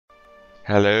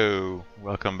Hello,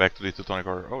 welcome back to the Teutonic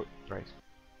Order. Oh, right.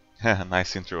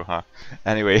 Nice intro, huh?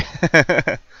 Anyway,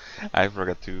 I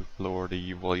forgot to lower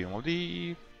the volume of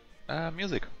the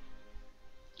music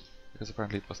because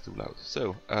apparently it was too loud.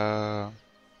 So,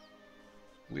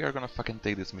 we are gonna fucking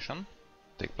take this mission,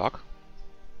 take block,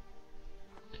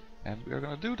 and we are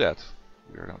gonna do that.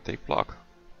 We are gonna take block.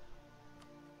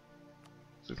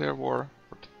 Declare war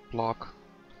for block.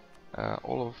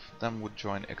 All of them would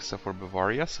join except for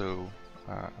Bavaria, so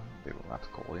they will not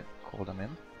call them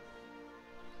in.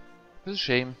 It's a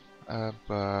shame,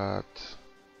 but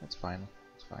it's fine.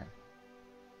 It's fine.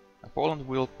 Poland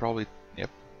will probably, yep,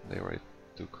 they already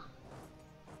took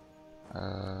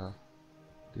the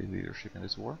leadership in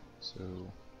this war, so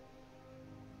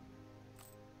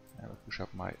I will push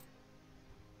up my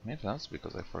maintenance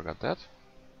because I forgot that.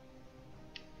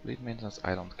 Fleet maintenance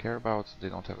I don't care about. They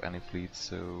don't have any fleets,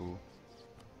 so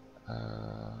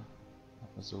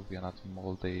Mazovia, not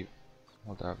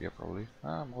Moldavia probably.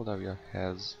 Moldavia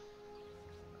has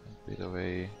a bit of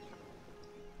a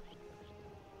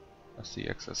sea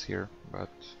access here, but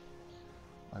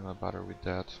I'm not bother with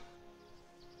that.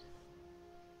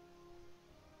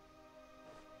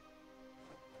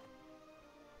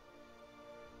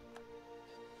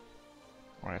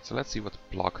 Alright, so let's see what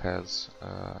block has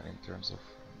in terms of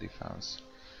defense.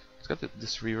 It's got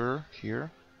this river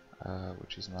here,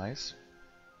 which is nice.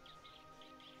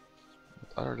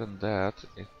 But other than that,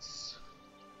 it's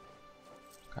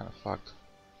kind of fucked.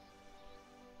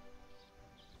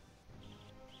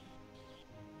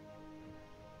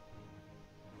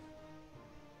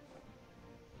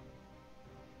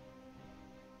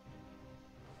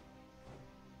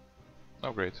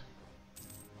 Oh great.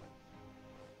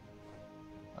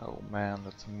 Oh man,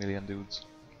 that's a million dudes.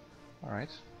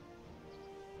 Alright.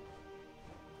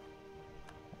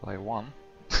 Well, I won.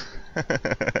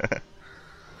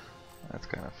 That's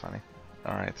kind of funny.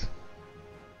 Alright.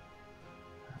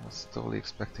 I was totally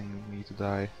expecting me to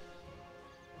die.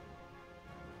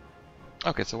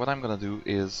 Okay, so what I'm gonna do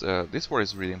is, this war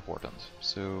is really important,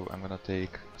 so I'm gonna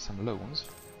take some loans.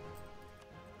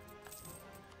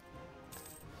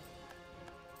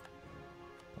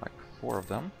 Like 4 of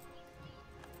them.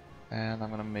 And I'm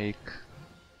gonna make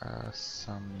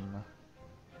some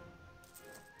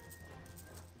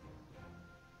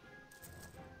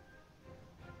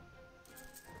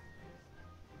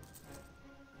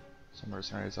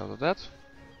mercenaries out of that.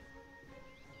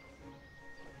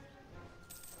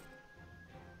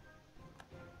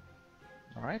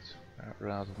 Alright, I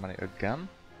ran out of money again.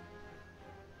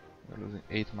 We're losing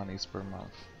 8 monies per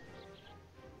month.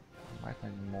 I might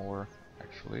need more,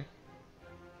 actually.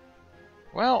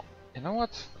 Well, you know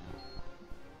what?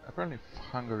 Apparently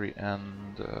Hungary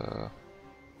and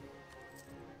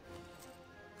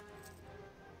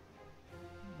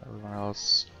everyone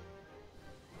else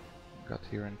got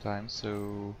here in time,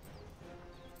 so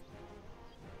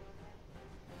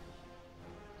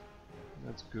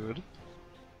that's good.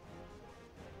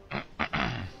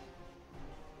 I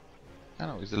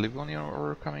don't know, is the Livonian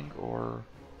Order coming or...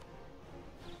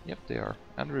 Yep, they are.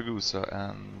 And Ragusa,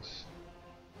 and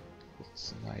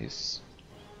it's nice.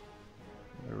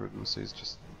 Ragusa is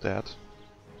just dead.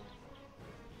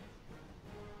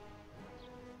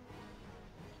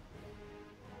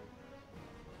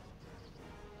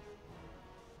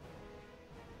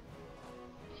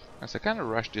 As I kinda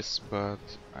rushed this, but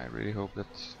I really hope that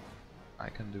I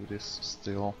can do this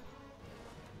still.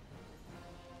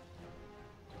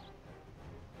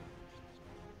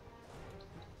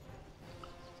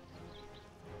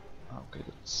 Okay,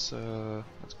 that's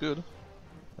good.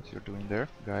 What you're doing there,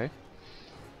 guy.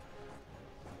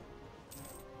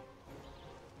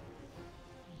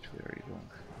 Which way are you doing?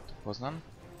 To Poznan?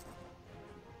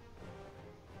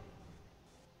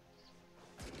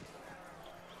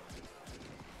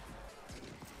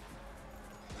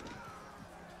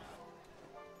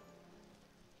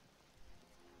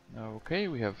 Okay,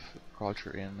 we have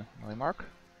culture in Neumark.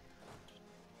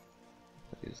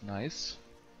 That is nice.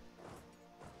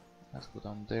 Let's go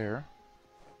down there.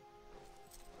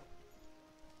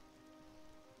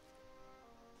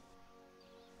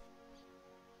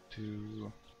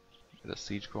 To get a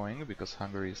siege going, because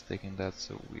Hungary is taking that,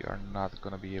 so we are not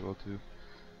gonna be able to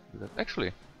do that.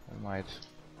 Actually, we might.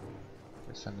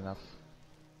 They send enough.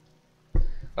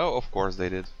 Oh, of course they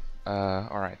did.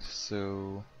 Alright,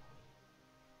 so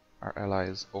our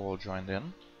allies all joined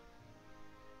in.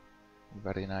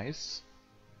 Very nice.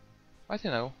 But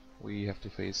you know, we have to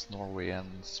face Norway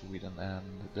and Sweden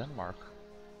and Denmark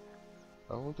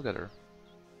all together.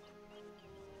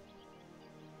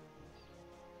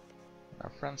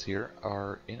 Our friends here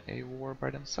are in a war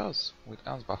by themselves with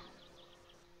Ansbach.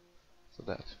 So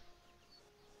that.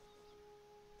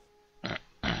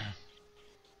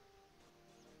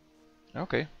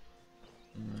 Okay.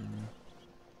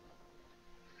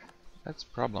 That's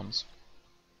problems.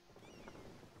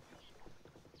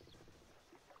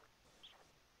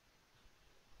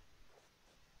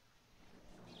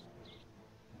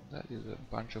 That is a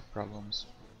bunch of problems.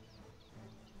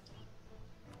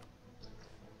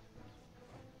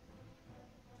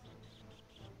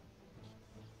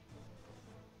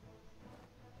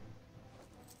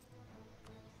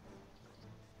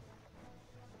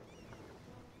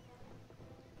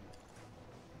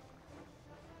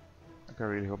 I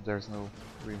really hope there's no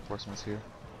reinforcements here.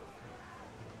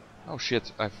 Oh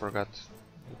shit, I forgot.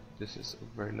 This is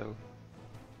very low.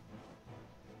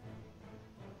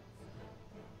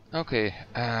 Okay,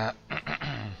 yeah,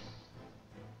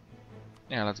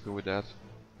 let's go with that.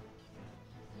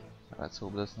 Let's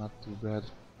hope that's not too bad.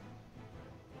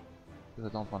 Because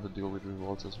I don't want to deal with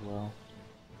revolts as well.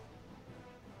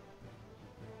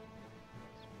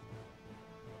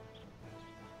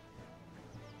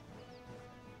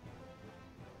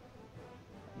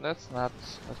 That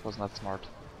was not smart.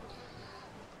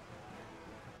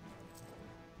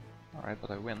 Alright, but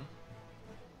I win.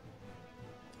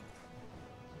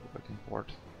 Go back in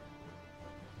port.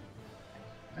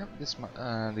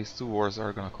 And these two wars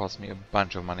are gonna cost me a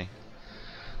bunch of money.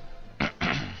 A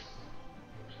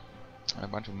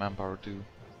bunch of manpower too.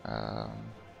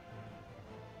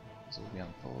 Soviet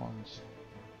Poland.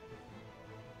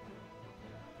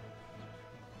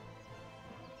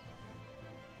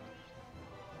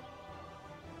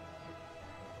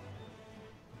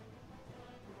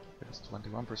 It's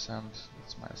 21%,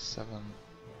 it's -7.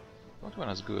 21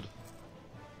 is good.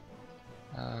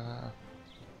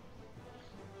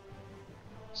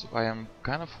 So I am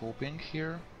kind of hoping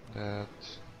here that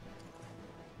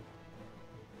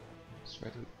let's try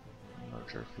to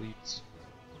merge our fleets.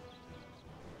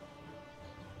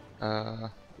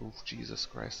 Oof, Jesus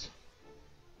Christ.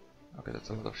 Okay, that's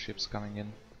a lot of ships coming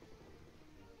in.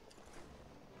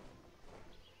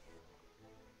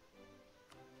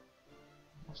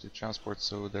 Mostly transport,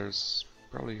 so there's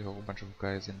probably a whole bunch of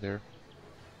guys in there.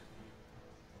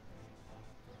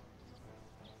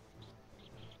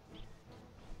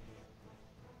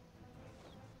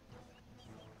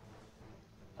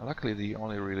 Luckily, the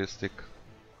only realistic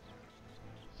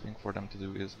thing for them to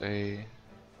do is a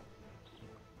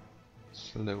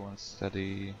slow and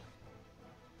steady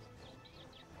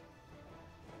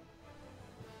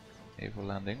naval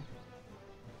landing.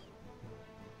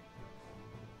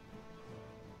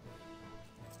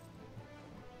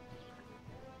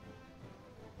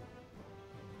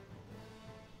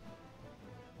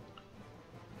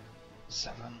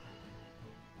 Seven.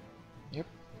 Yep,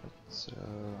 that's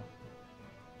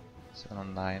 7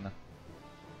 and 9.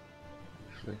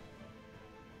 Actually,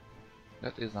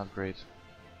 that is not great.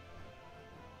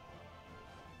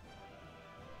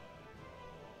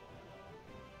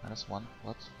 -1.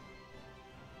 What?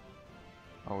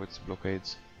 Oh, it's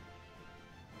blockades.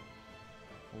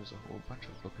 There's a whole bunch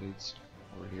of blockades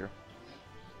over here.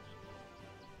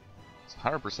 It's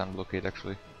 100% blockade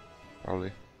actually,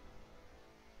 probably.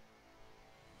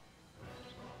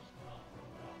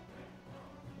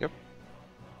 Yep.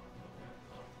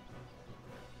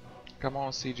 Come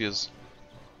on, sieges.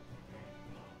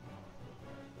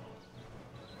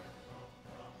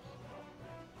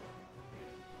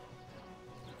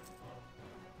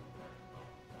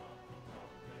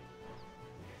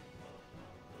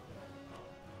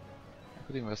 I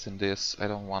could invest in this, I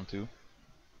don't want to.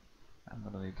 I'm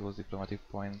gonna need those diplomatic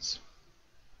points.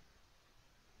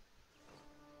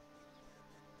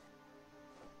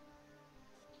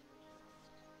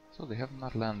 So they have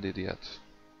not landed yet.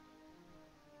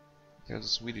 There's a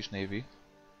Swedish Navy.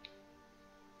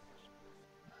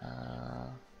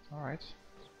 Alright.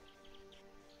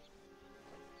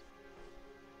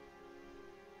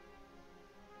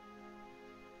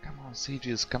 Come on,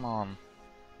 sieges, come on.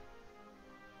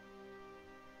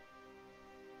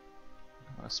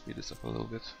 I'm gonna speed this up a little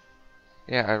bit.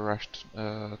 Yeah, I rushed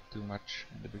too much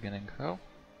in the beginning. Oh,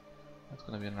 that's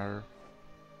gonna be another.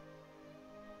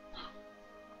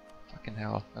 Fucking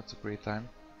hell, that's a great time.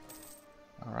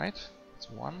 Alright, that's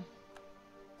one.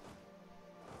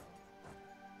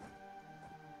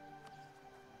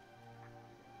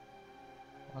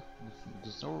 What?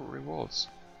 There's no revolts.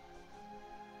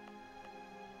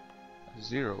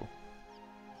 0.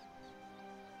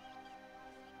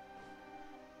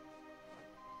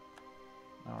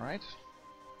 Alright.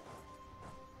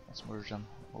 Let's merge them.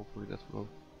 Hopefully that will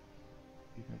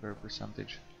give me a better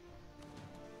percentage.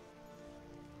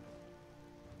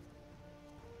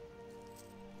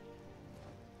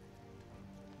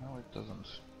 No, it doesn't.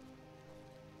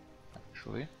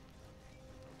 Actually.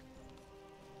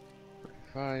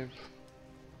 35.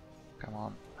 Come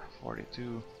on.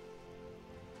 42.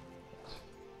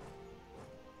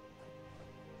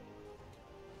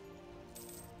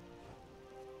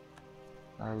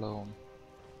 Alone.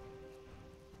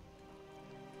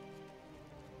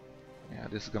 Yeah,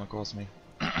 this is gonna cost me.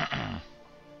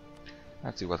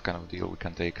 Let's see what kind of deal we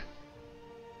can take.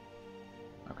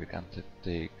 Okay, we can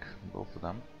take both of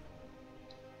them,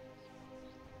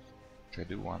 which I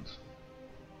do want.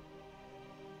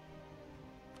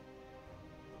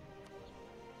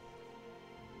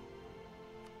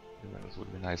 This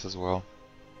would be nice as well.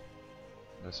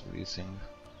 That's releasing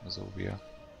Mazovia.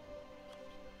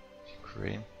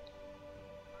 Ukraine.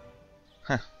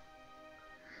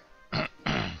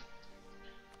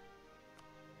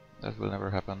 That will never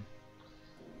happen.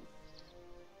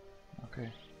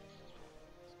 Okay.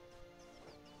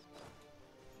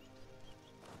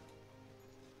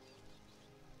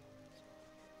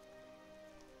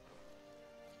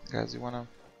 Guys, you wanna...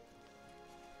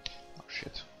 Oh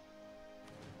shit.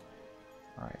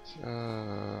 Alright,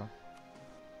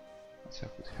 let's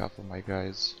have with half of my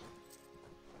guys.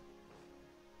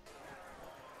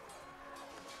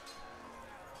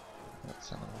 Let's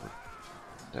send them over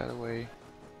that way.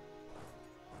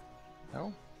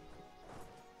 No?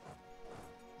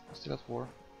 Still at war.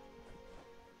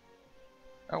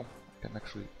 Oh, I can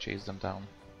actually chase them down.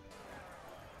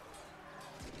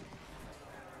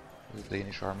 The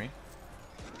Danish army.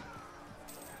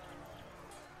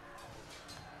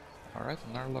 Alright,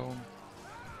 on our loan.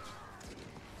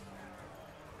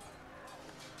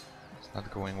 It's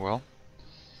not going well.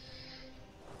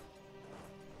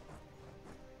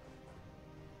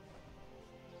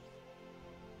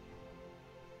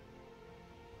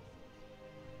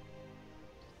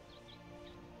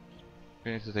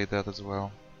 We need to take that as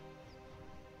well.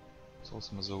 It's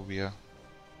also Mazovia.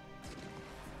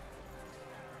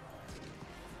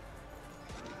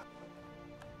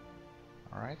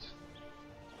 Alright.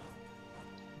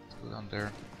 Let's go down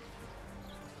there.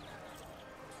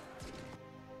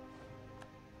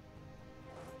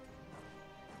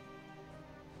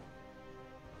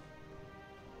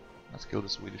 Let's kill the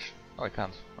Swedish. Oh, I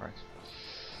can't. Alright.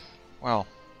 Well,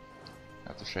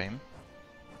 that's a shame.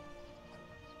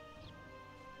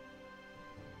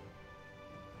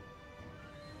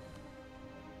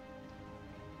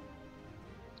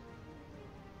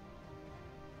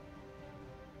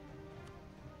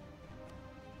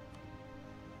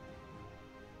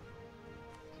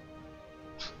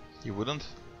 You wouldn't?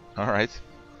 Alright.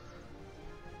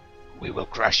 We will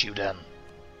crush you then.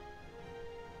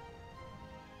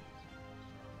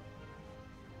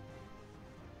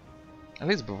 At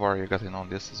least Bavaria got in on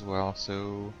this as well,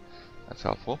 so that's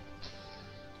helpful.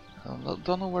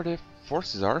 Don't know where the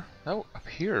forces are. Oh, up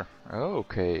here.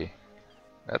 Okay.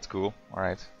 That's cool.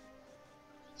 Alright.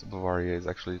 So Bavaria is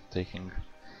actually taking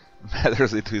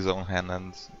matters into his own hand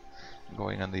and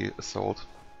going on the assault.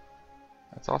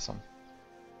 That's awesome.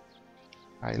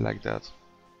 I like that.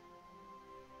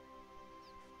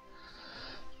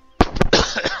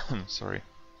 Sorry.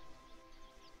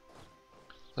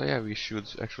 So yeah, we should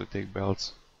actually take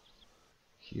belts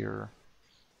here.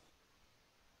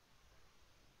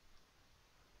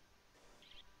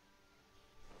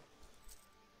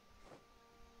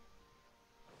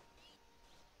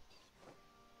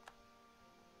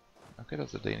 Okay,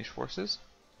 that's the Danish forces.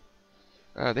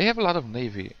 They have a lot of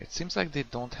navy. It seems like they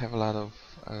don't have a lot of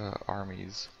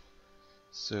armies.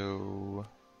 So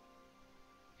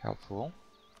helpful.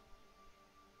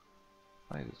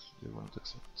 They want to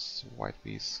accept white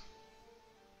peace.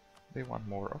 They want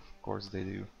more, of course they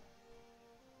do.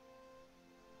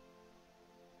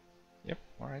 Yep,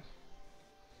 alright.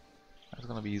 That's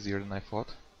gonna be easier than I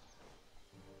thought.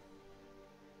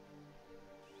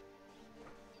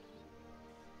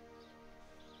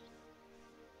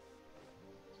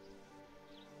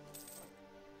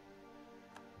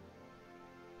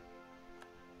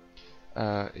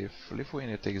 If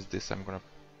Lithuania takes this, I'm gonna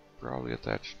probably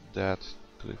attach that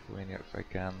to Lithuania if I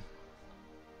can.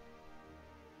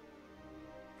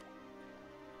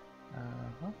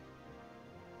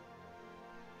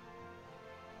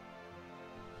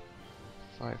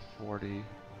 540.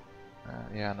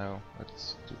 Yeah, no,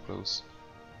 that's too close.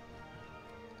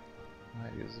 I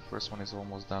guess the first one is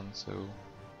almost done, so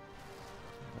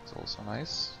that's also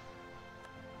nice.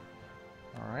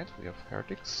 Alright, we have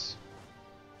heretics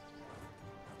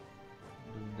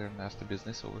doing their nasty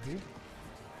business over here.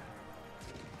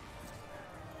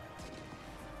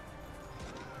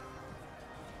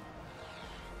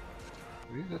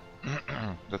 Really?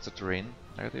 That's a terrain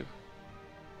narrative.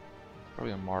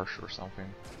 Probably a marsh or something.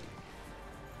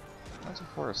 That's a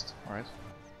forest, alright.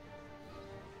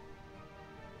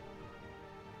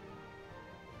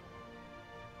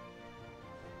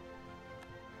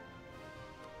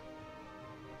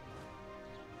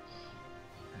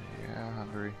 Yeah,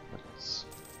 Hungary, but let's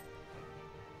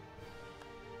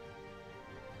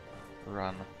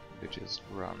run, bitches,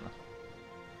 run.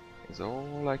 Is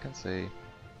all I can say.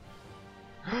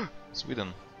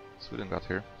 Sweden. Sweden got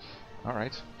here.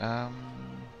 Alright,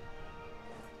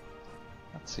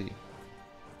 let's see.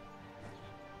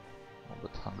 Oh,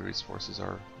 but Hungary's forces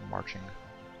are marching.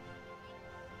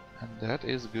 And that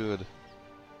is good.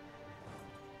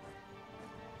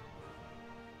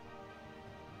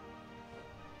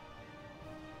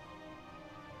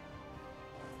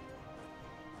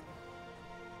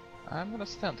 I'm gonna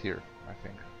stand here, I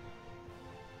think.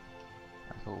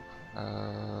 I hope.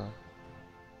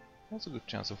 That's a good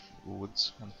chance of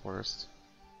woods and forest.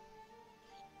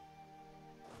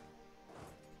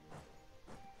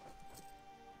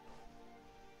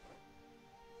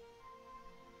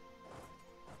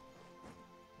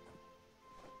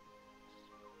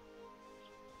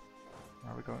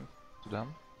 Are we going to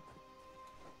them?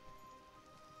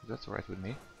 That's alright with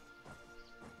me.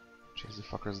 Chase the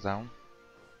fuckers down.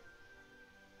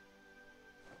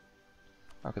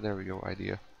 Okay, there we go,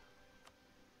 idea.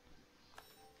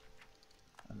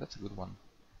 And that's a good one.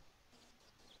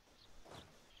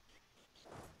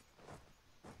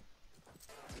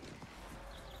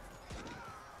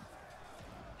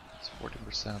 It's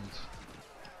 40%.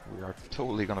 We are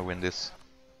totally gonna win this.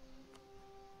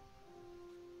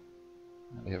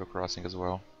 And they have a crossing as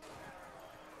well.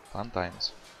 Fun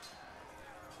times.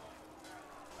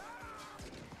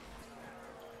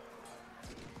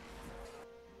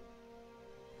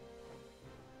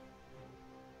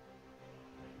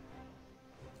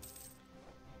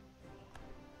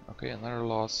 Okay, another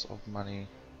loss of money.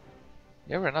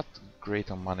 Yeah, we're not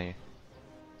great on money.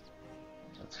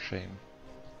 That's a shame.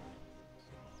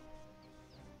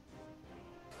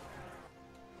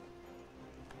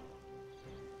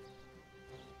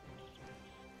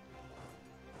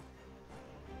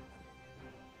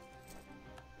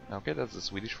 Okay, that's the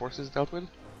Swedish forces dealt with.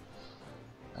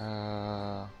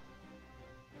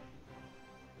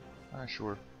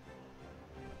 Sure.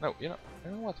 No, you know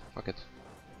what? Fuck it.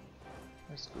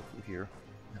 Let's go through here.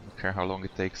 I don't care how long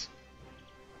it takes.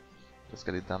 Let's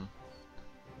get it done.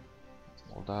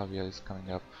 Moldavia is coming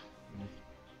up.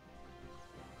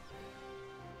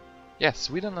 Yeah,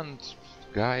 Sweden and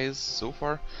guys so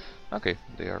far. Okay,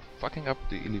 they are fucking up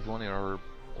the Livonian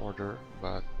order,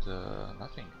 but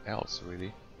nothing else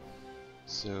really.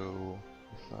 So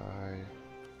if I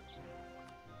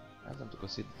ask them to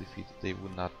concede defeat, they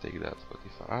would not take that. But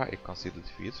if I concede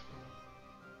defeat,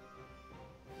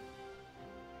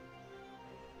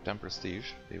 10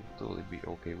 prestige, they would totally be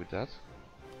okay with that.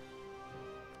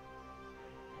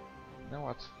 You know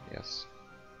what? Yes.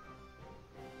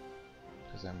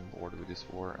 Because I'm bored with this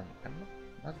war and I'm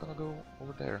not gonna go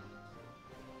over there.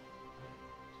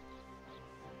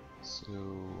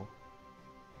 So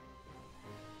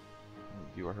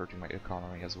you are hurting my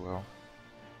economy as well.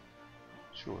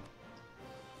 Sure.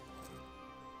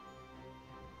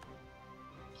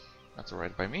 That's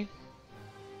alright by me.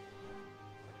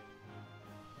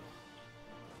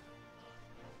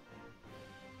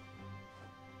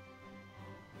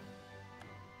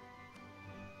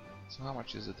 So how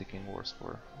much is the ticking war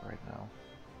score right now?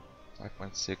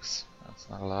 5.6, that's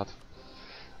not a lot.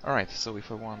 Alright, so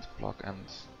if I want block and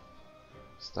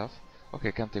stuff... Okay,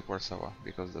 I can't take Warsaw,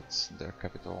 because that's their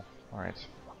capital. Alright.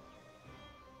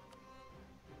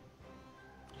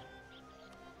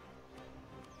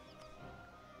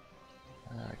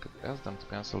 I could ask them to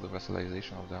cancel the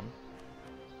vassalization of them.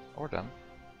 Or them.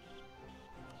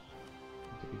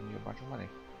 To give me a bunch of money.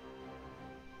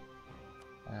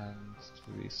 And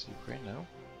to release Ukraine now.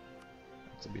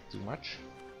 That's a bit too much.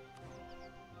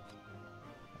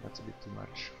 That's a bit too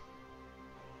much.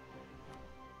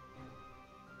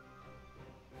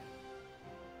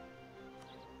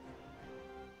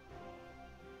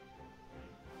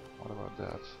 What about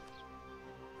that?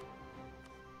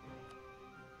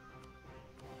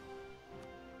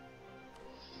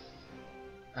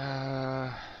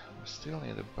 We still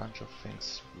need a bunch of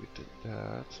things with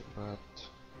that, but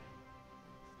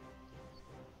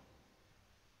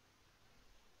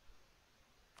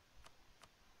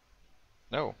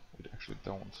no, we actually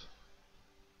don't.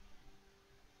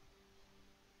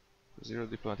 0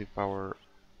 diplomatic power.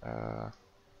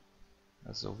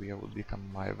 Azovia would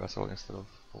become my vassal instead of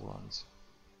Poland's.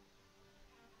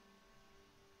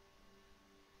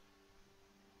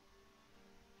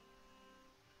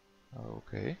 Oh.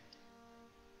 Okay.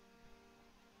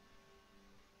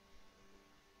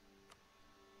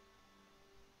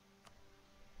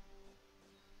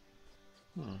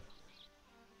 Hmm.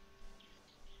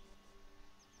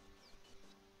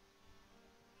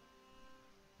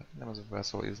 Name as a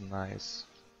vessel is nice.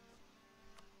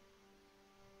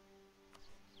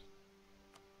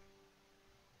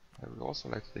 I would also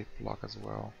like to take block as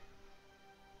well.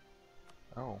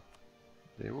 Oh,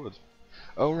 they would.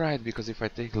 Oh right, because if I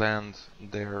take land,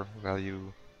 their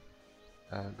value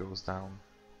goes down.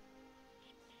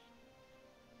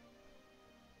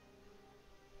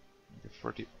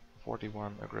 Okay,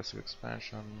 41 aggressive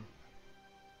expansion.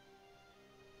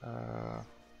 Uh,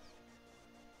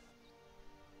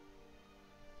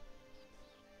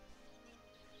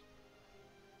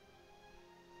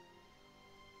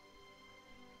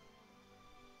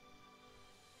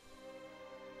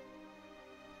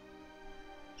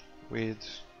 with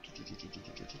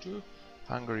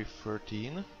Hungary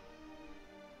 13.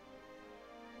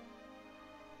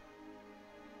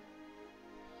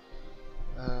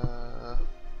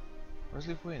 Where's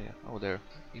Lithuania? Oh, there.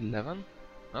 11?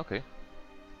 Okay.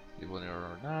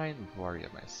 Lithuania 9, Bavaria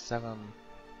by 7.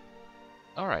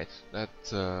 Alright,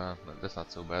 that's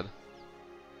not so bad.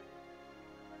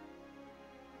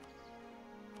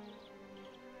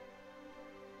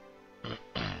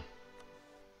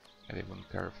 I didn't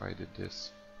care if I did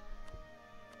this.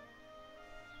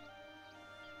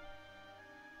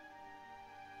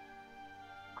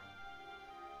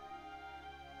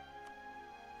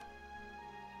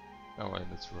 Oh, and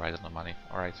it's right on the money.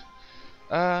 Alright.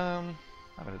 I'm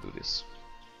gonna do this.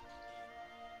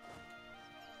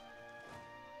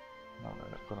 Now I'm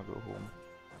gonna go home.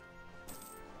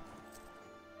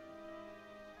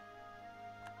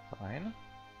 Fine.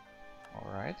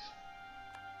 Alright.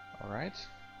 Alright.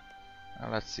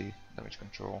 Now let's see. Damage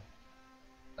control.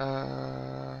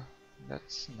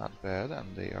 That's not bad,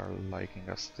 and they are liking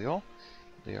us still.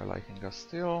 They are liking us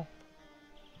still.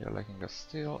 They are liking us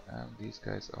still, and these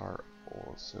guys are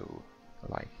also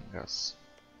liking us.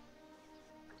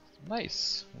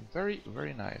 Nice! Very,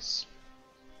 very nice.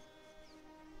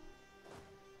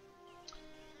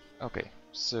 Okay,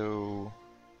 so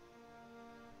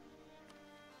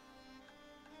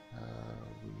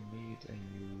we need a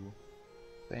new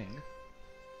thing.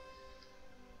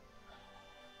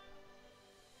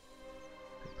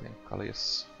 Could claim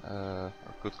Calais, or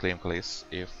could claim Calais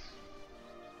if,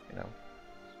 you know,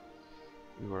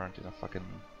 we weren't in a fucking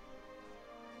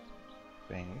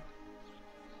thing.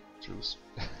 Truce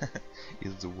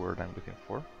is the word I'm looking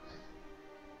for.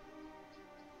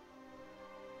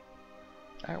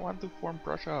 I want to form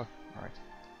Prussia. Alright.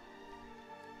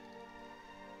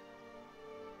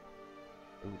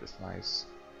 Ooh, that's nice.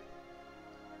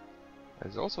 That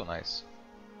is also nice.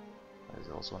 That is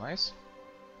also nice.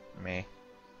 Meh.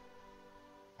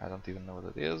 I don't even know what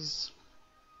it is.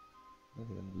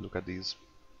 Don't even look at these.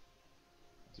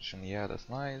 Position, yeah, that's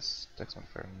nice. Tax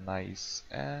modifier, nice.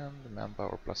 And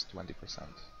manpower plus 20%.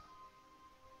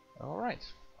 Alright.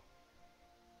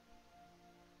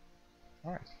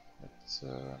 Alright. That's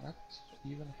not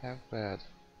even half bad.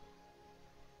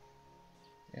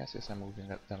 Yes, I'm moving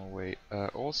them away.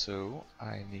 Also,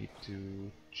 I need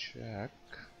to check.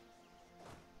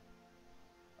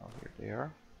 Oh, here they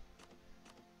are.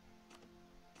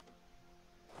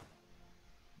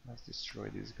 Let's destroy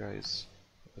these guys,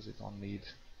 because we don't need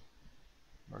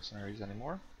mercenaries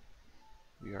anymore.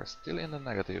 We are still in the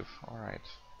negative, alright.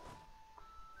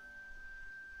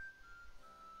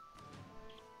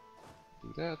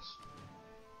 Do that.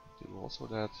 Do also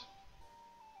that.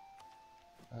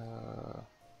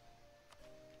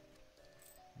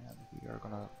 And we are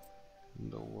gonna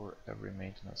lower every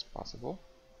maintenance possible.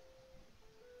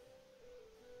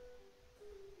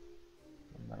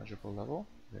 Manageable level,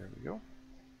 there we go.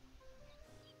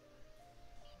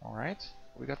 Alright,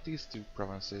 we got these two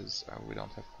provinces we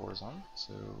don't have cores on,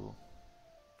 so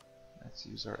let's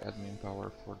use our admin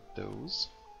power for those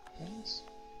things.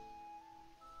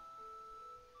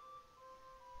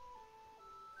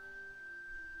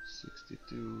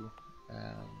 $62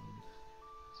 and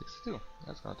 62,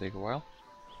 that's gonna take a while.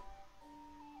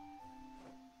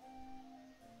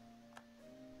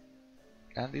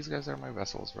 And these guys are my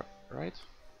vessels, right?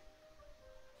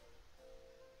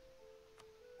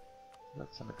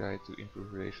 Let's send a guy to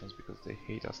improve relations because they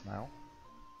hate us now.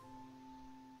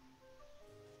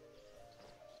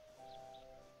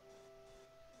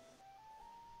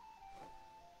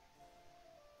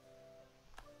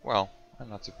 Well, I'm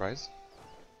not surprised.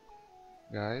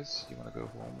 Guys, you wanna go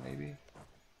home maybe?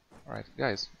 Alright,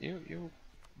 guys, you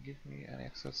give me an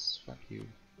access, thank you.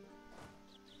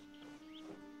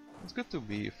 It's good to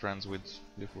be friends with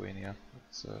Lithuania.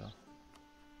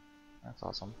 That's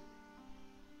awesome.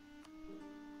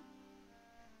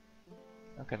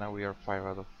 Okay, now we are 5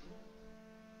 out of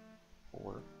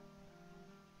 4.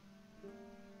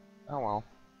 Oh well.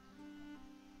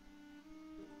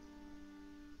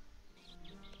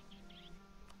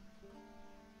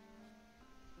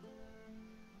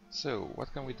 So,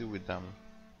 what can we do with them?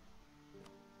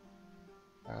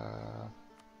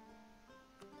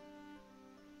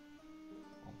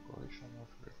 Coalition of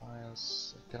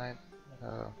Reliance. Can I?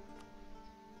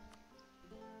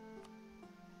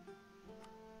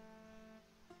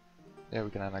 Yeah, we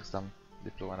can annex them.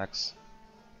 Diplo annex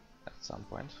at some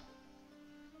point,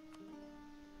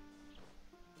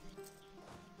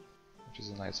 which is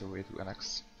a nicer way to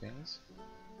annex things.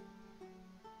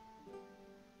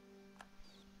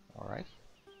 Alright.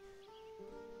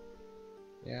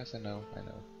 Yes, I know.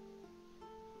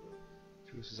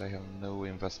 Truth is, I have no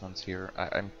investments here.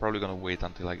 I'm probably gonna wait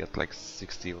until I get like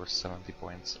 60 or 70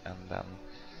 points and then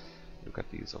look at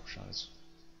these options.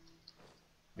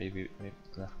 Maybe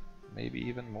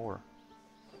even more.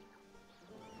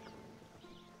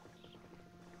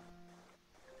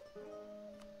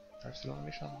 Are you still on a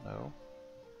mission? No.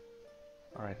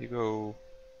 Alright, you go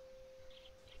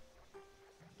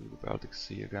to the Baltic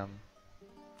Sea again.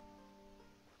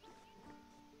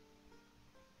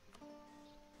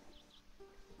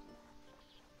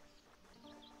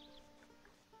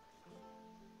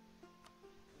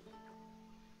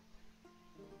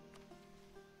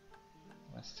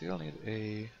 I still need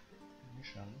a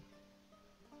mission.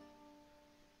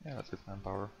 Yeah, let's get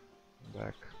manpower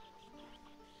back.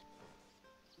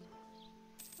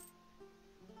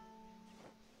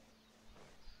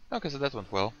 Okay, so that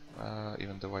went well,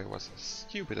 even though I was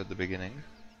stupid at the beginning.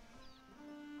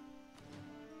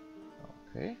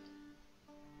 Okay.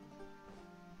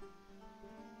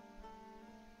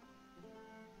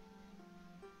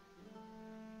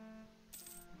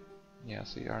 Yeah,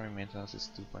 see, army maintenance is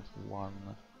 2.1.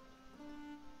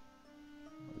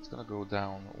 It's gonna go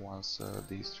down once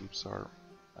these troops are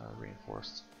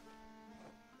reinforced.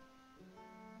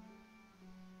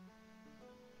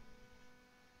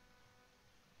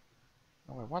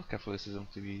 Oh, I want Catholicism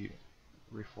to be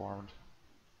reformed.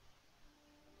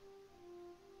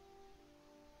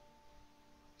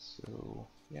 So,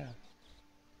 yeah.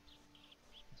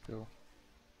 Let's go.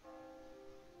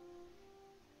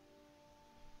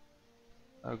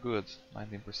 Oh, good.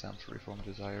 19% reform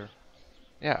desire.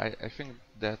 Yeah, I think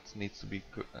that needs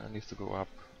to go up,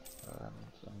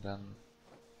 and then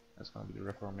that's gonna be the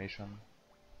reformation.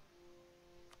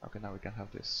 Okay, now we can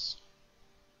have this.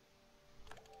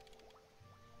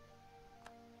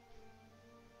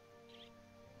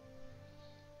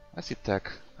 I see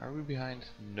tech. Are we behind?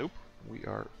 Nope. We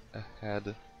are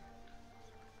ahead.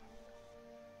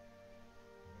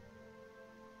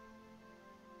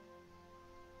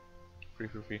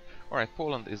 Free. Alright,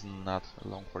 Poland is not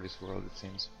long for this world, it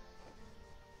seems.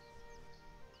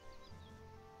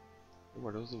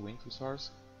 Were those the winged hussars?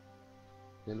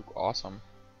 They look awesome.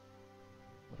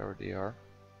 Whatever they are.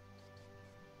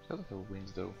 They don't have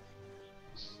wings though.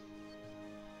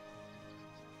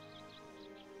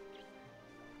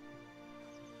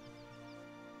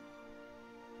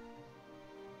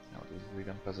 Now these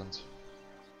vegan peasants.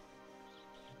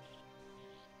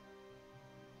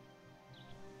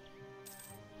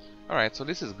 Alright, so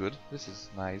this is good. This is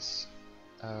nice.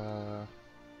 He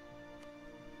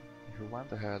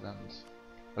went ahead and...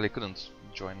 Well, he couldn't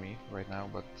join me right now,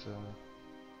 but...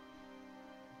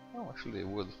 Oh, actually they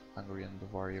would. Hungary and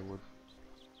Bavaria would.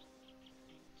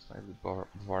 Maybe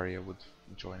Bavaria would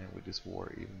join in with this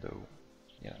war, even though...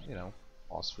 Yeah, you know,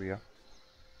 Austria.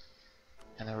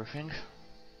 And everything.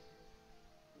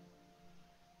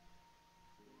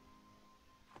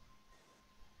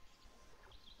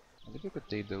 And if you could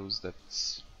take those, that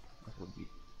would be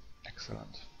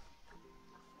excellent.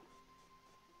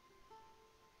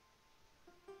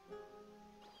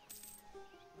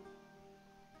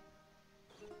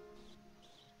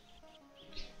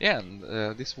 Yeah,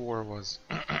 and this war was,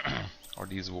 or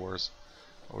these wars,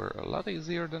 were a lot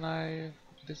easier than I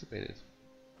anticipated.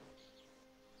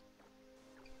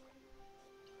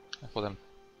 I thought I'm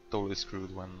totally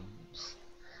screwed when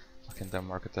fucking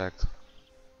Denmark attacked.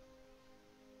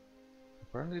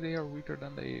 Apparently they are weaker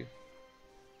than they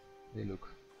look.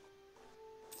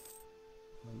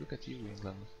 Now look at you,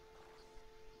 England.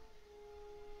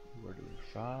 You are doing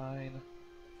fine.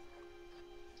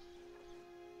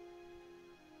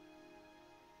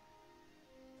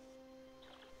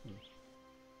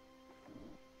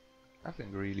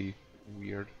 Nothing really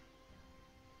weird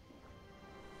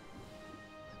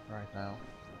right now.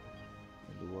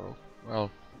 the world.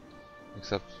 Well,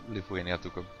 except Lithuania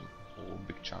took a whole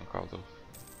big chunk out of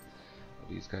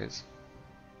these guys.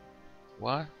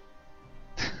 What?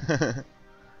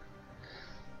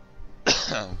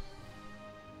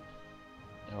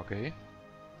 Okay.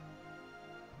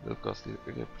 Build cost,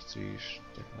 area prestige,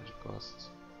 technology costs.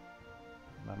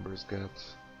 Members get.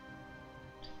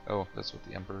 Oh, that's what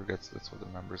the Emperor gets, that's what the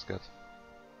members get.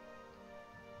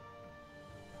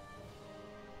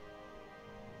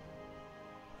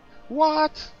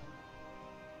 What?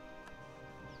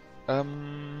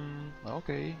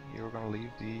 Okay, you're gonna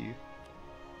leave the...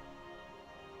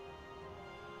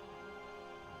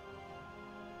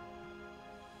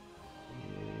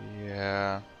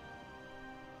 Yeah.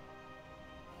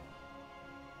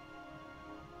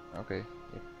 Okay.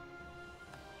 Yep.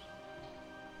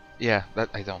 Yeah, that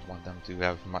I don't want them to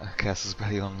have my Casus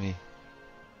Belli on me.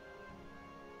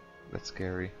 That's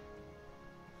scary.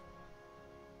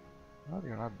 Well,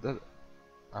 you're not that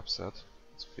upset.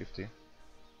 It's 50.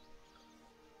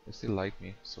 They still like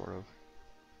me, sort of.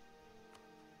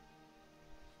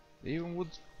 They even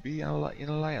would be in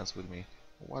alliance with me.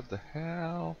 What the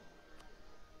hell?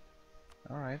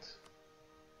 Alright.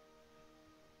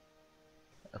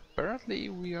 Apparently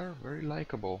we are very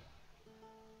likable.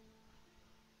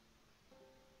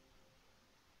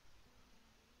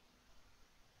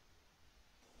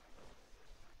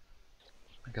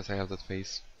 I guess I have that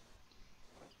face.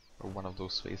 Or one of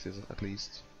those faces at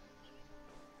least.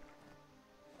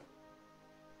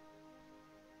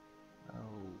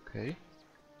 Okay.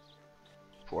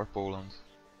 Poor Poland.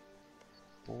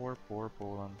 Poor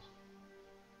Poland.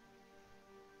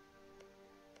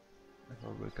 I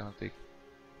thought we were gonna take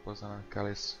Poznan and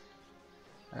Kalis.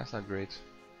 That's not great.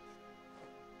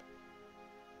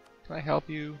 Can I help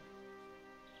you?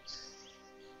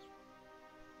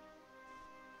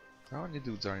 How many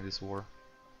dudes are in this war?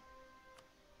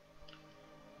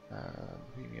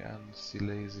 Bohemia and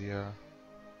Silesia,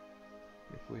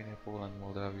 Lithuania, Poland,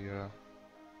 Moldavia.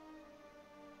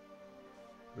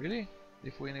 Really?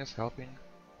 Lithuania is helping?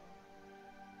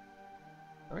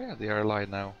 Oh yeah, they are allied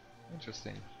now.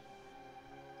 Interesting.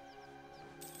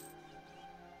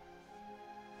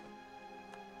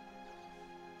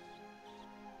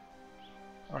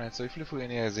 Alright, so if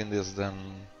Lithuania is in this, then...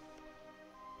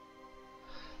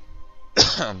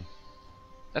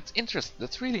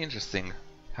 That's really interesting.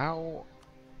 How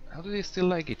do they still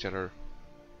like each other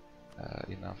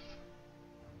enough?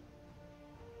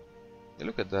 Yeah,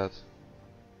 look at that.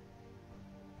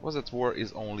 Was at war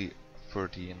is only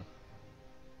 13.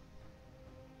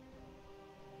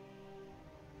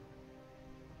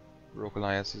 Rogue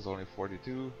Alliance is only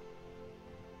 42.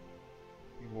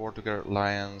 In war together,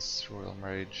 alliance, royal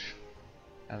marriage,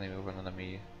 enemy of an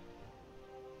enemy.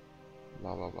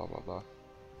 Blah blah blah blah blah.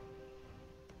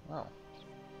 Wow.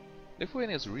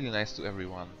 Lithuania is really nice to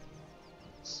everyone.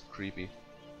 It's creepy,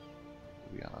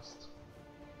 to be honest.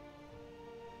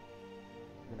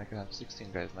 Then I can have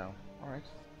 16 guys now. Alright.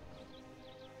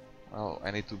 Well,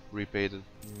 I need to repay the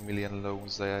million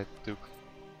loans that I took.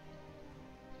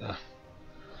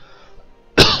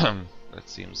 That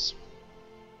seems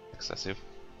excessive.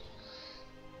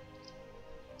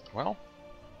 Well,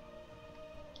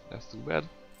 that's too bad.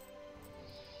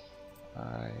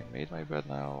 I made my bed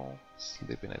now,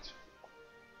 sleep in it.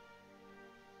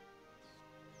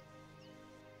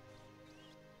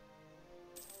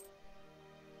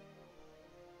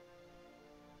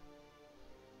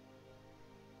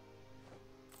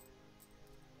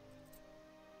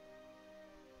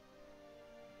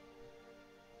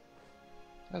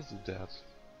 Let's do that.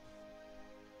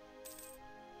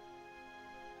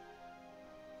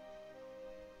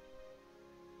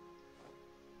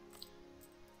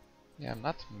 Yeah, I'm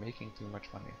not making too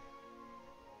much money.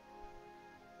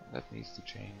 That needs to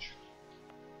change.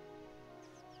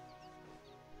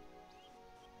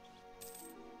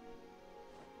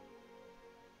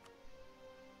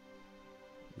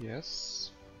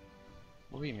 Yes.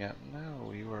 Bohemia,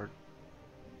 no, you are...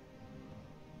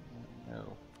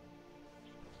 No.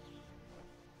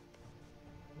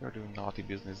 You are doing naughty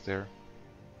business there.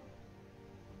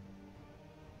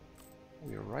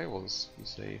 We are rivals, you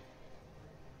say.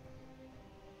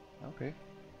 Okay.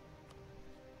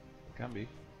 Can be.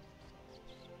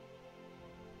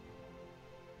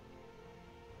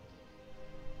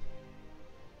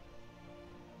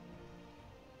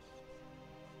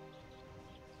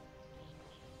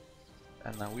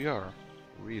 And now we are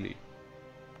really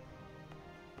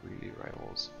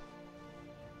rivals.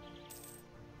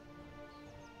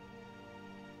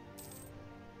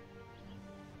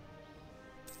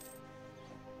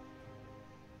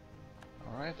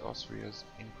 Alright, Austria's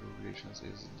improved relations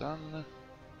is done.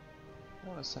 I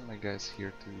want to send my guys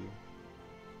here to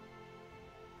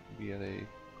be at a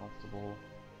comfortable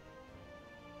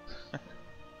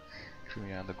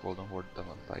Crimea, and the Golden Horde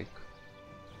doesn't like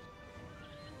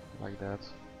that.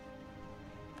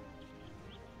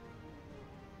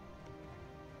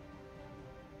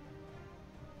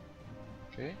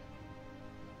 Okay.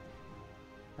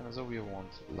 And Azovia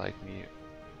won't like me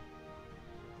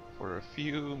for a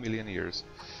few million years.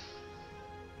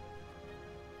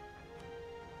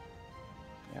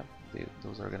 Yep,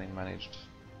 those are getting managed.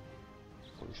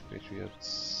 Polish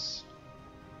patriots.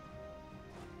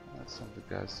 Let's send the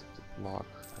guys to block.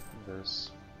 I think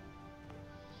those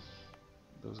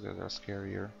guys are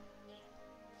scarier.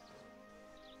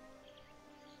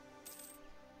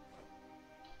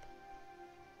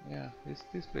 Yeah,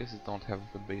 these places don't have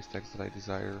the base tax that I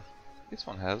desire. This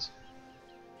one has.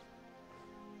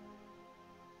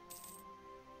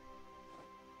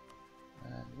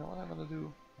 And you know what I'm gonna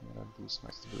do? I'm gonna boost my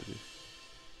stability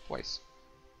twice.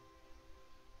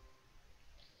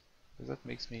 Because that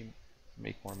makes me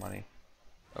make more money.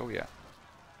 Oh yeah.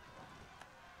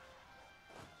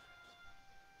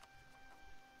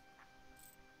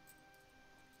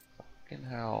 Fucking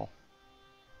hell.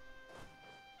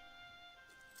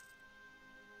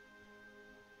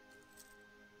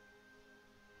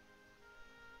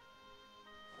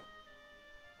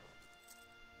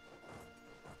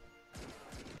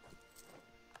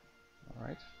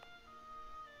 Alright.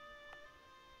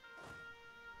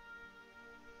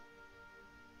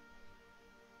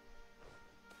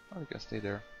 Oh, you can stay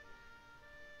there.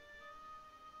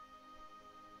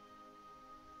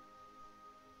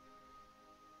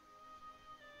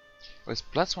 Oh, it's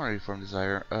 +1 reform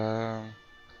desire.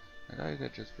 And I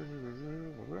get just.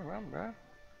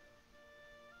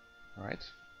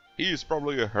 Alright. He's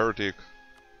probably a heretic.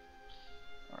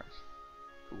 Alright.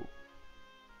 Cool.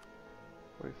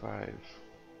 45.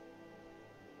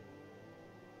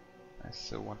 I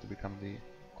still want to become the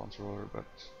controller, but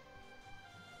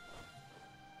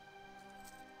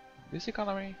this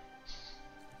economy.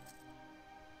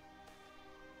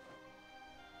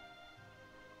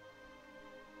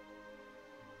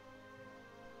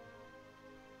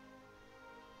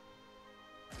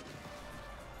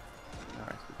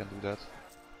 Alright, we can do that.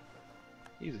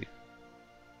 Easy.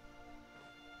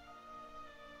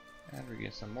 And we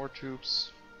get some more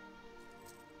troops.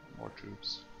 More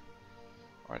troops.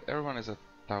 Alright, everyone is at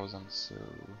 1000, so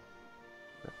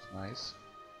that's nice.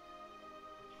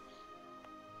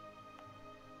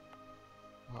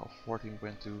 Wow,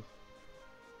 14.2.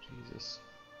 Jesus.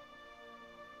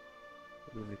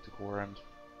 We need to go and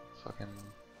fucking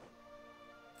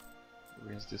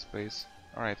rinse this place.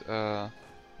 Alright, I'm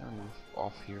gonna move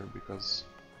off here because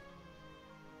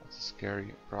that's a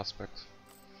scary prospect.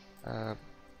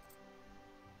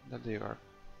 That they are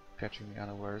catching me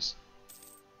unawares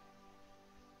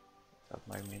without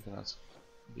my maintenance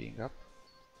being up.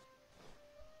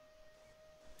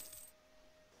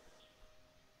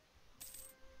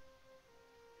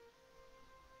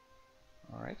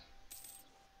 Alright.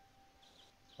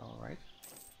 Alright.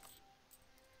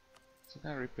 So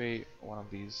can I repay one of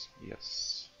these?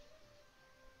 Yes.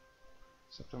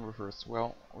 September 1st.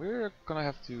 Well, we're gonna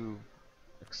have to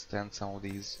extend some of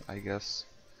these, I guess.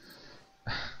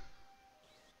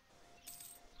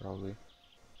 Probably.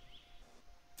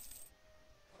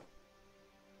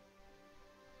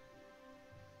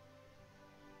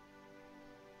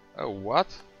 Oh, what?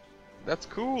 That's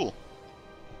cool!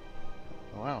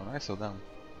 Wow, nice of them.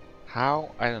 How?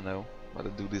 I don't know. But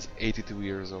the dude is 82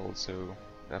 years old, so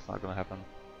that's not gonna happen.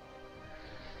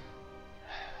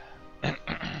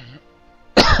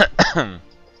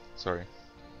 Sorry.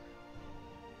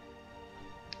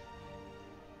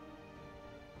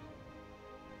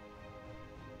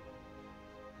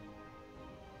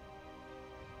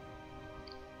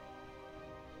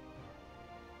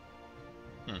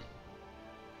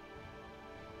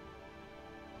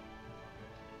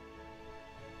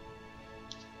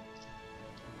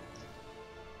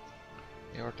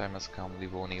 Your time has come,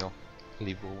 Livonia.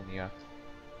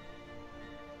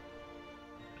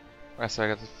 Right, so I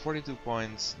got 42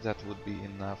 points. That would be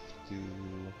enough to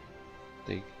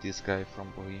take this guy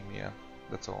from Bohemia.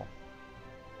 That's all.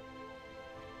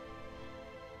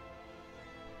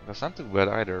 That's not too bad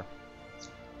either.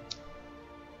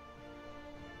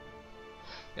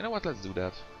 You know what? Let's do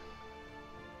that.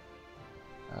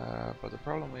 But the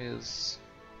problem is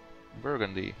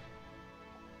Burgundy.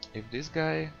 If this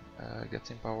guy gets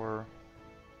in power,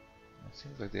 it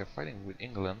seems like they are fighting with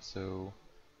England, so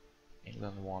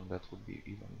England won, that would be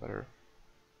even better.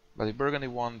 But if Burgundy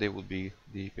won, they would be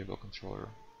the papal controller.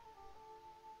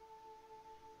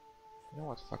 You know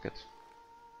what, fuck it.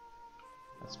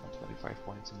 Let's spend 25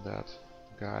 points in that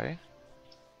guy.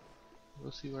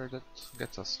 We'll see where that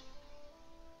gets us.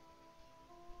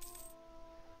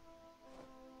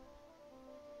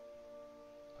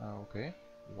 Okay,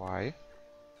 why?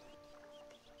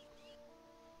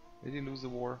 Did he lose the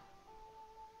war?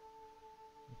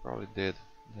 He probably did,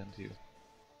 didn't you?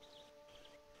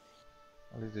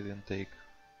 At least they didn't take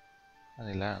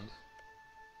any land.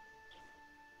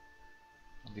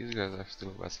 And these guys are still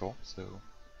a vessel, so...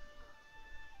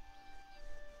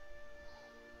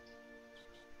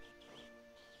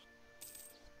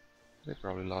 they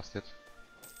probably lost it.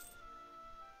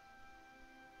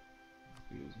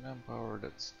 We use manpower,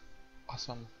 that's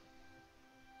awesome.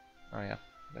 Oh yeah,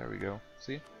 there we go.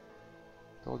 See?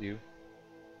 Told you.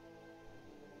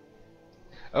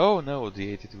 Oh no,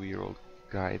 the 82-year-old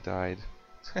guy died.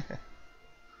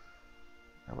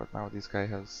 But now this guy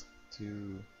has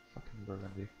 2 fucking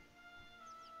Burgundy.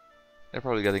 They're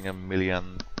probably getting a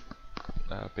million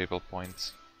papal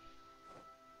points.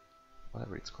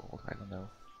 Whatever it's called, I don't know.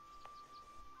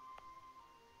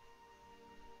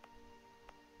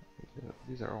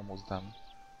 These are almost done.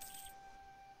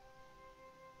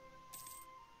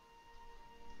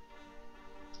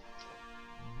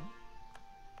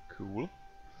 Cool.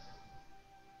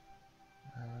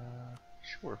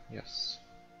 Sure, yes.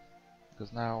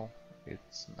 Because now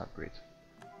it's not great.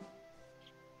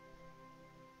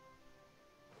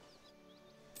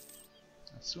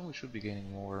 And soon we should be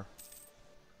gaining more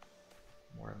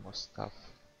and more stuff.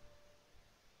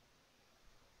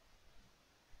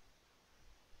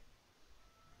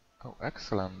 Oh,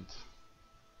 excellent.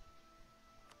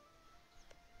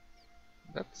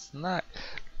 That's nice.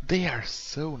 They are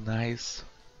so nice.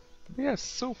 They are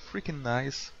so freaking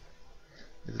nice.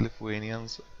 These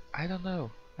Lithuanians. I don't know.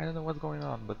 I don't know what's going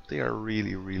on, but they are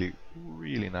really, really,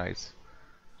 really nice.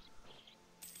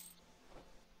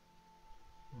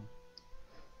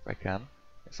 If I can.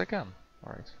 Yes, I can.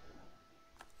 Alright.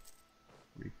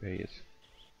 Repay it.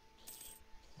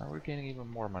 Now we're gaining even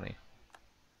more money.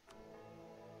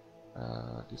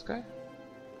 This guy?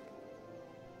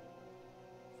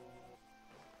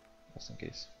 Just in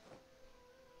case.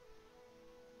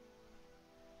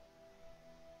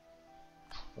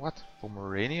 What?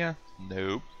 Pomerania?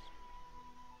 Nope.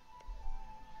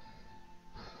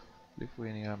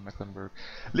 Lithuania, Mecklenburg.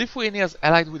 Lithuania's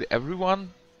allied with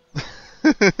everyone?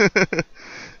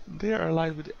 They are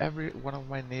allied with every one of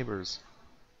my neighbors.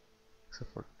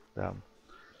 Except for them.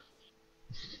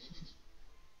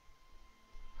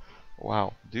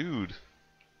 Wow, dude.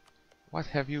 What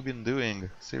have you been doing?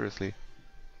 Seriously.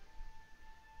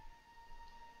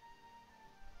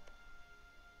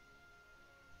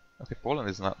 Okay, Poland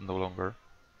is no longer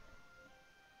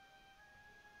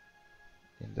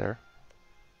in there.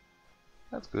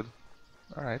 That's good.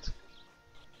 Alright.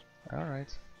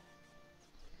 Alright.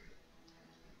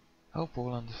 Oh,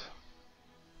 Poland.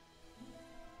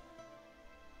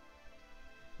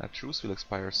 That truce will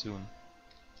expire soon.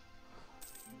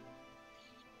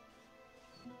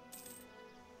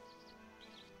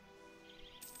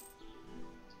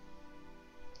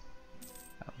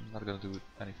 I'm not gonna do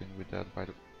anything with that by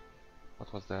the...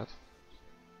 What was that?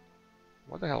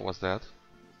 What the hell was that?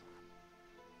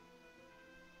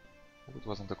 Hope it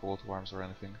wasn't a call to arms or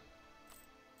anything.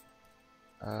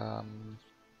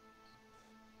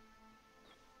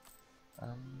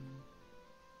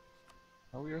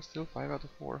 Oh, we are still 5 out of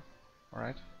 4.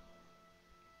 Alright.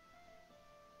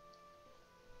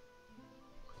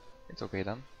 It's okay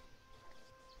then.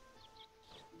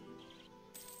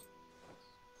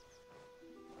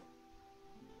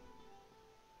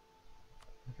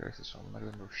 This is from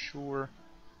Mecklenburg, sure.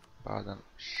 Baden,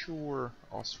 sure.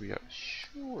 Austria,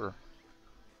 sure.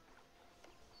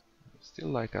 Still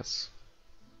like us.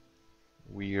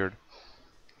 Weird.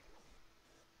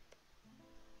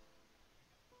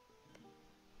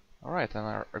 Alright, and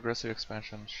our aggressive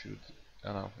expansion should...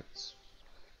 Oh no, it's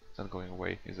not going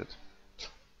away, is it?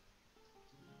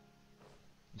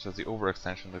 It's just the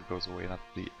overextension that goes away, not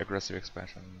the aggressive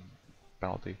expansion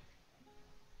penalty.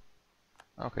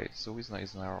 Okay, so Wisna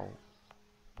is now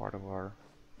part of our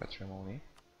patrimony.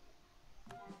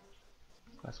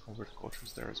 Let's convert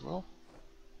cultures there as well.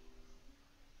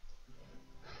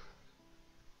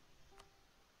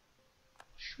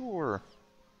 Sure.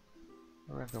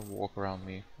 Or I can walk around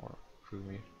me or through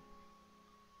me.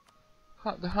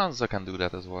 The Hansa can do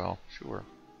that as well, sure.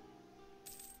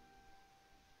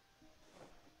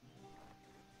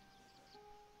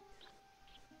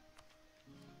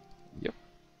 Yep.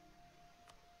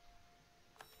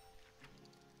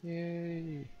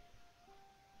 Yay.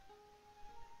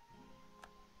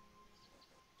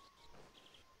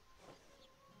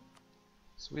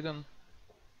 Sweden.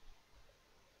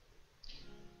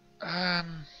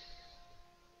 No.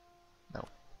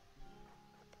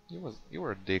 You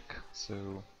were a dick, so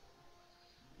I'm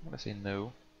gonna say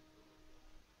no.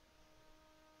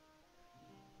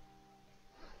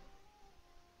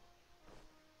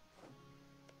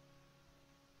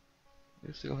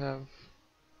 You still have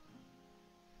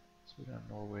Sweden and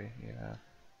Norway, yeah.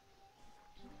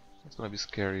 It's gonna be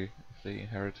scary if they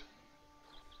inherit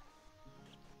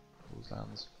those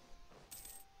lands.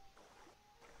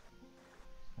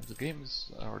 If the game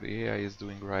is, or the AI is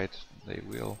doing right, they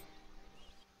will.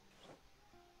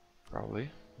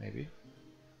 Probably, maybe.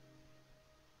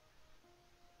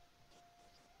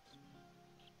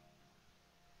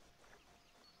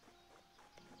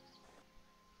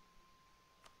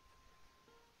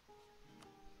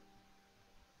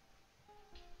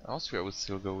 Austria would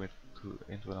still go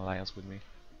into an alliance with me.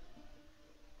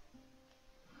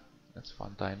 That's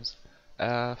fun times.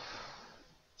 Actually,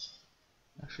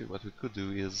 what we could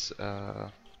do is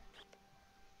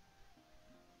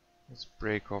let's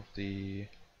break off the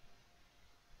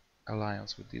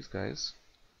alliance with these guys.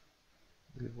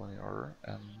 Leave one in order,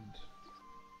 and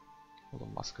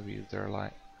although Muscovy is their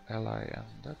ally, and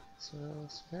that's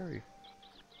scary.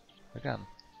 Again.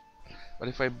 But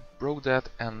if I broke that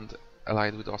and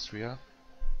allied with Austria,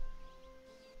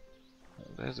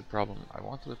 there's a problem. I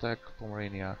want to attack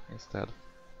Pomerania instead.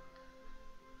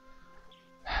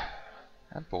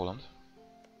 And Poland.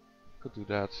 Could do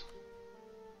that.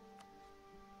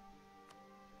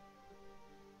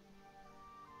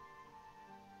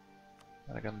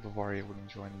 And again, Bavaria wouldn't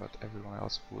join, but everyone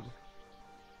else would.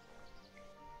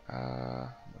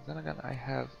 But then again, I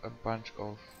have a bunch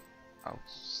of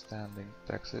outstanding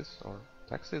taxes,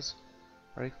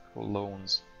 right? Or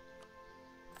loans.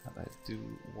 And I do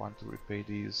want to repay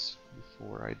these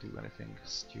before I do anything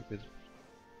stupid.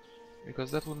 Because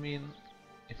that would mean,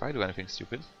 if I do anything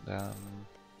stupid, then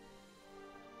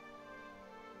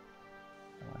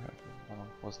I have one on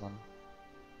Poznan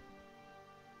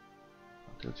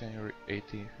until January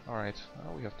 80. Alright,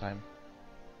 we have time.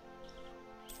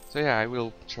 So yeah, I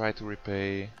will try to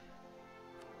repay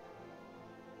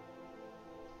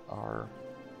our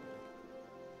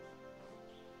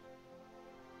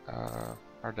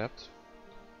debt,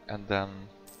 and then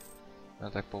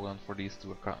attack Poland for these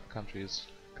two counties.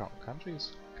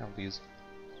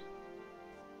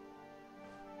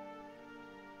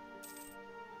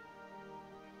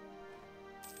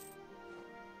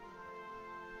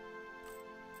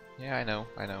 Yeah, I know.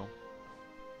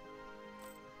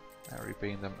 I'm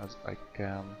repaying them as I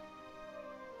can.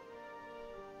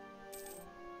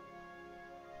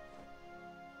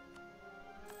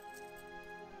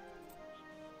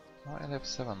 Oh, I have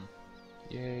 7.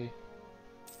 Yay.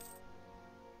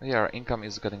 Yeah, our income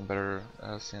is getting better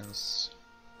since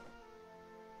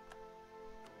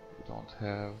we don't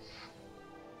have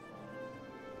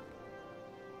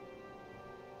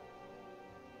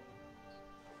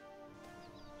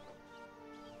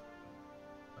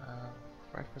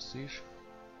right prestige.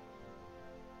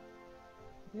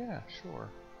 Yeah, sure.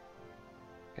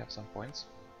 Get some points.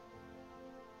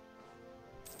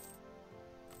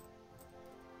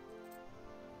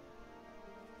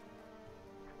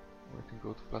 We can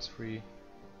go to +3. It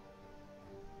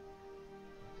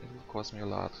will cost me a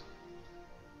lot.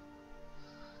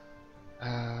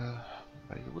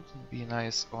 But it would be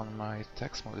nice on my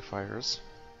tax modifiers.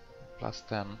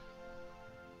 +10.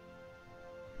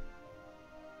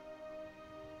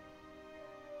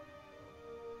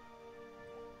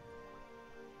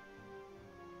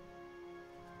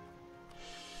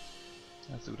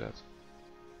 Let's do that.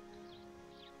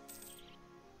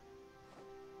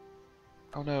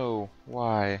 Oh no!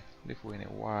 Why? Lithuania,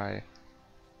 why?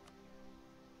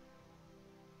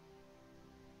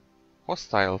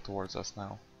 Hostile towards us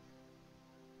now.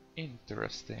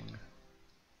 Interesting.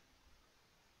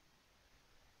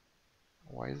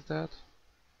 Why is that?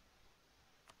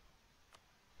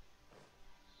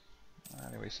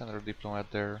 Anyway, send our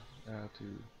diplomat there to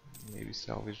maybe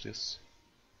salvage this.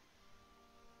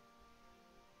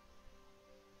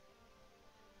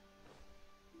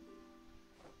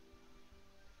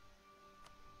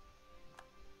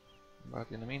 But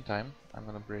in the meantime, I'm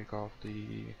gonna break off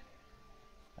the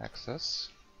access.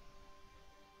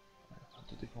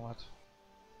 The diplomat.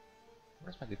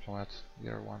 Where's my diplomat? The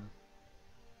other one.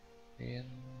 In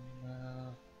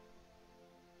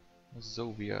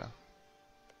Zovia.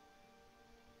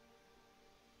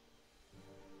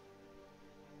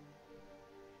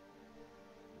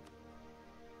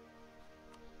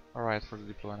 Alright, for the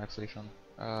diplomat annexation.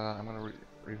 I'm gonna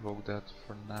revoke that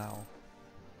for now.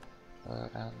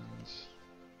 And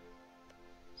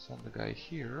Send the guy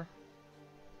here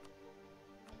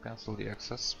to cancel the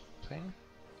access thing.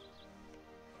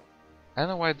 I don't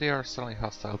know why they are suddenly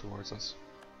hostile towards us.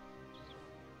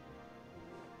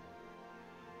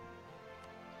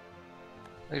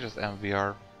 They just envy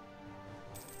our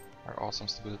awesome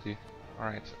stability.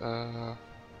 Alright,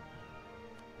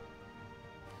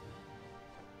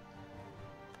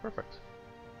 perfect.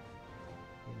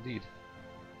 Indeed.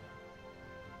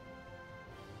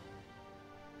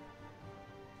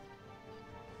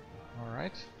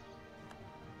 Alright.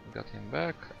 We got him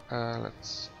back.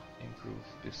 Let's improve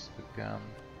this again.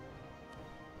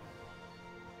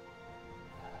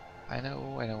 I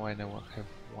know, I have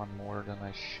one more than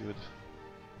I should.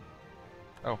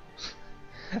 Oh,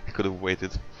 I could have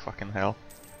waited. Fucking hell.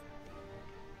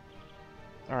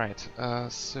 Alright,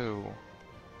 so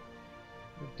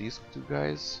these two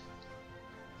guys.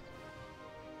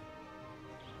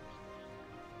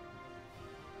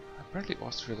 Apparently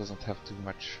Austria doesn't have too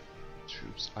much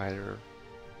troops either.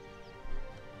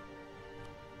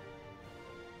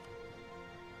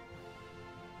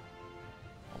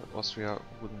 But Austria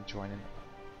wouldn't join in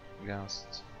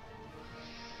against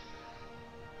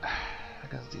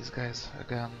these guys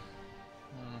again.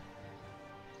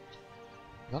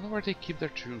 I don't know where they keep their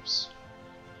troops,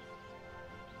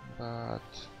 but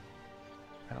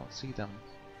I don't see them.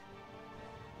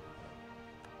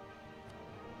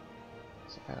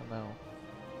 So I don't know.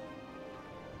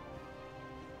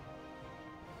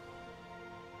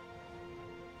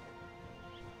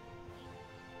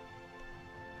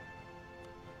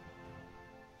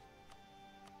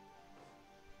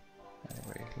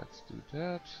 Anyway, let's do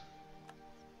that.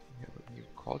 We have a new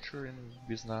culture in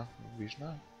Vizna.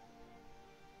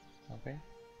 Okay.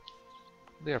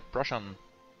 They are Prussian.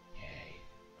 Yay.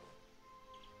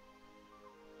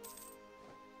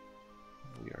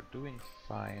 We are doing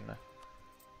fine.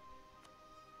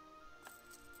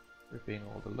 Repaying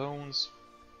all the loans.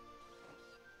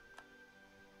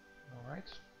 Alright.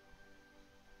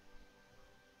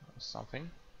 That was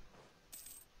something.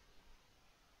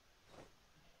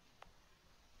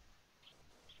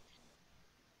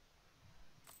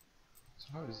 So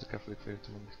how is the Catholic faith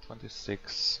doing?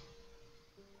 26.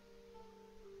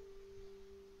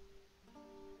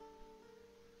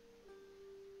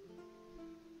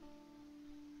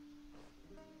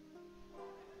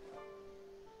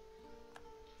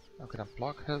 Okay, then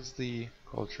Block has the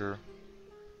culture,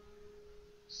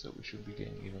 so we should be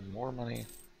getting even more money.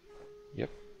 Yep.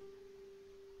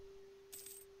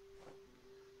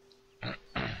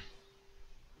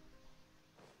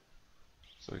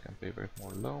 So we can pay back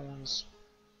more loans.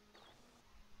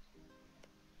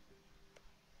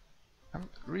 I'm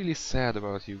really sad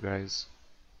about you guys.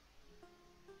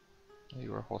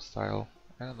 You are hostile.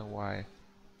 I don't know why.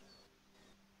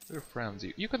 We're friends.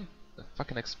 You can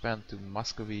fucking expand to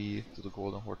Muscovy, to the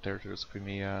Golden Horde territories,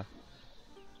 Crimea,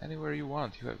 anywhere you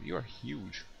want. You are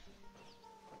huge.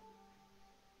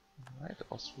 Alright,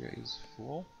 Austria is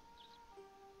full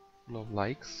of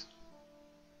likes.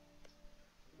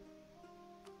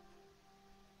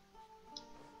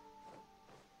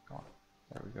 Come on,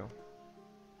 there we go.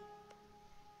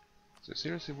 So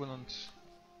seriously wouldn't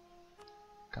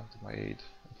come to my aid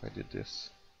if I did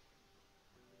this.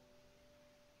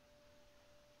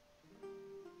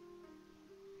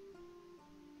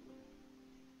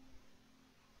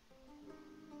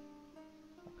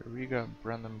 Riga,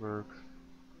 Brandenburg.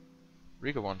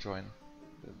 Riga won't join.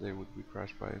 They would be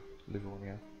crushed by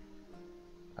Livonia.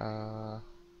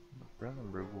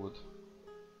 Brandenburg would.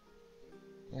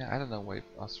 Yeah, I don't know why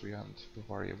Austria and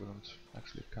Bavaria wouldn't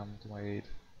actually come to my aid.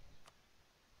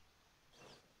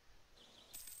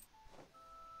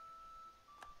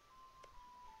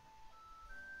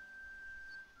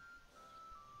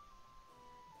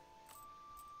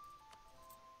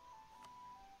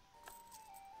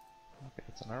 Okay,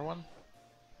 that's another one.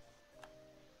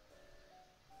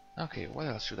 Okay, what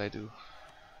else should I do?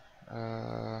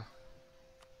 The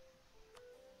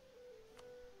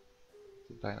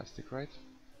dynastic, right?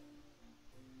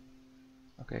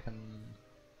 Okay, I can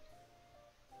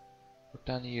for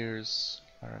 10 years,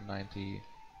 190.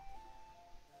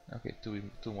 Okay,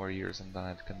 two more years, and then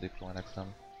I can deploy next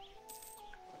time.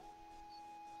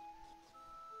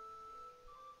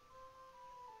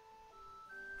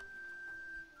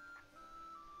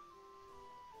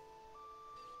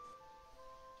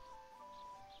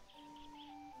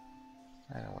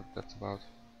 I know what that's about.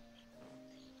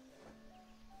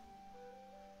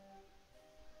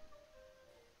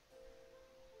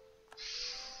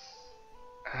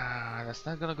 That's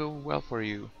not gonna go well for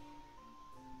you.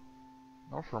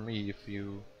 Nor for me if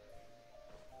you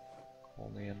call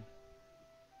me in.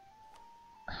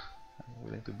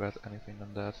 willing to bet anything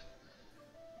on that.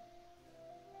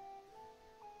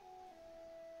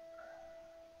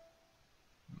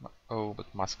 Oh,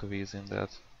 but Muscovy is in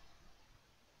that.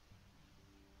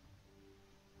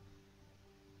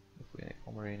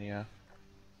 Pomerania.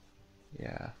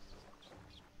 Yeah.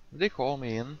 If they call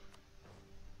me in,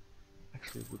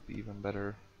 actually it would be even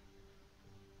better.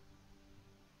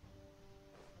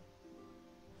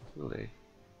 Will they?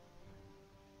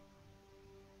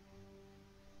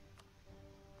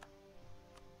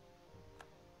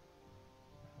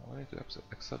 I need to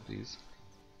accept these.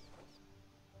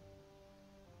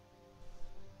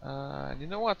 And you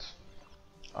know what?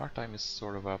 Our time is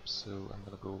sort of up, so I'm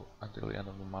gonna go until the end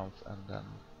of the month and then...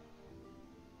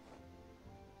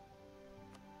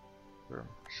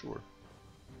 Sure.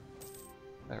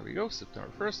 There we go,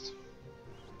 September 1st.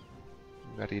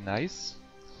 Very nice.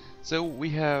 So we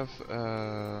have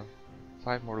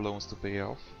 5 more loans to pay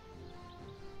off.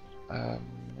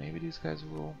 Maybe these guys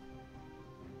will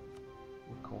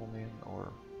call me in,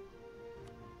 or...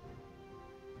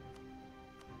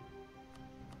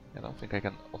 I don't think I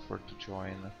can offer to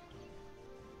join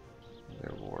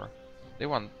their war. They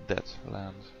want that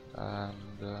land,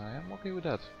 and I am okay with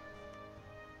that.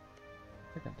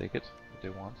 I can take it if they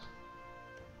want.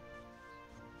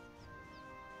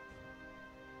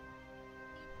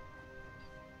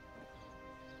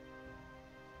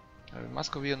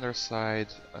 Muscovy on their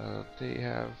side, they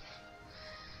have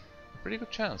a pretty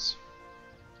good chance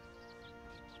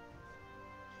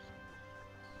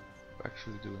of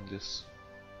actually doing this.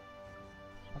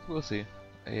 But we'll see.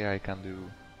 AI can do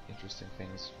interesting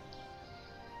things,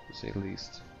 to say the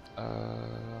least. We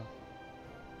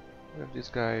have this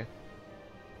guy.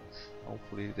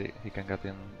 Hopefully he can get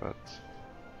in, but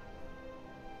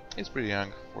he's pretty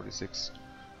young, 46.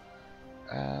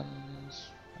 And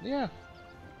yeah,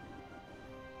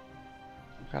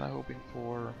 I'm kind of hoping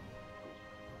for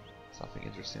something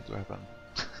interesting to happen.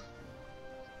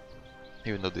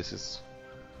 Even though this is...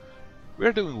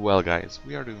 We're doing well, guys.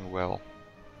 We are doing well.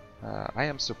 I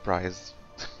am surprised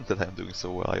that I'm doing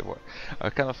so well. I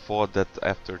kind of thought that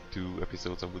after 2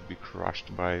 episodes I would be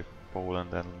crushed by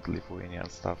Poland and Lithuania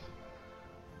and stuff.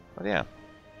 But yeah,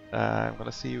 I'm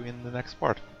gonna see you in the next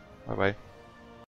part. Bye bye.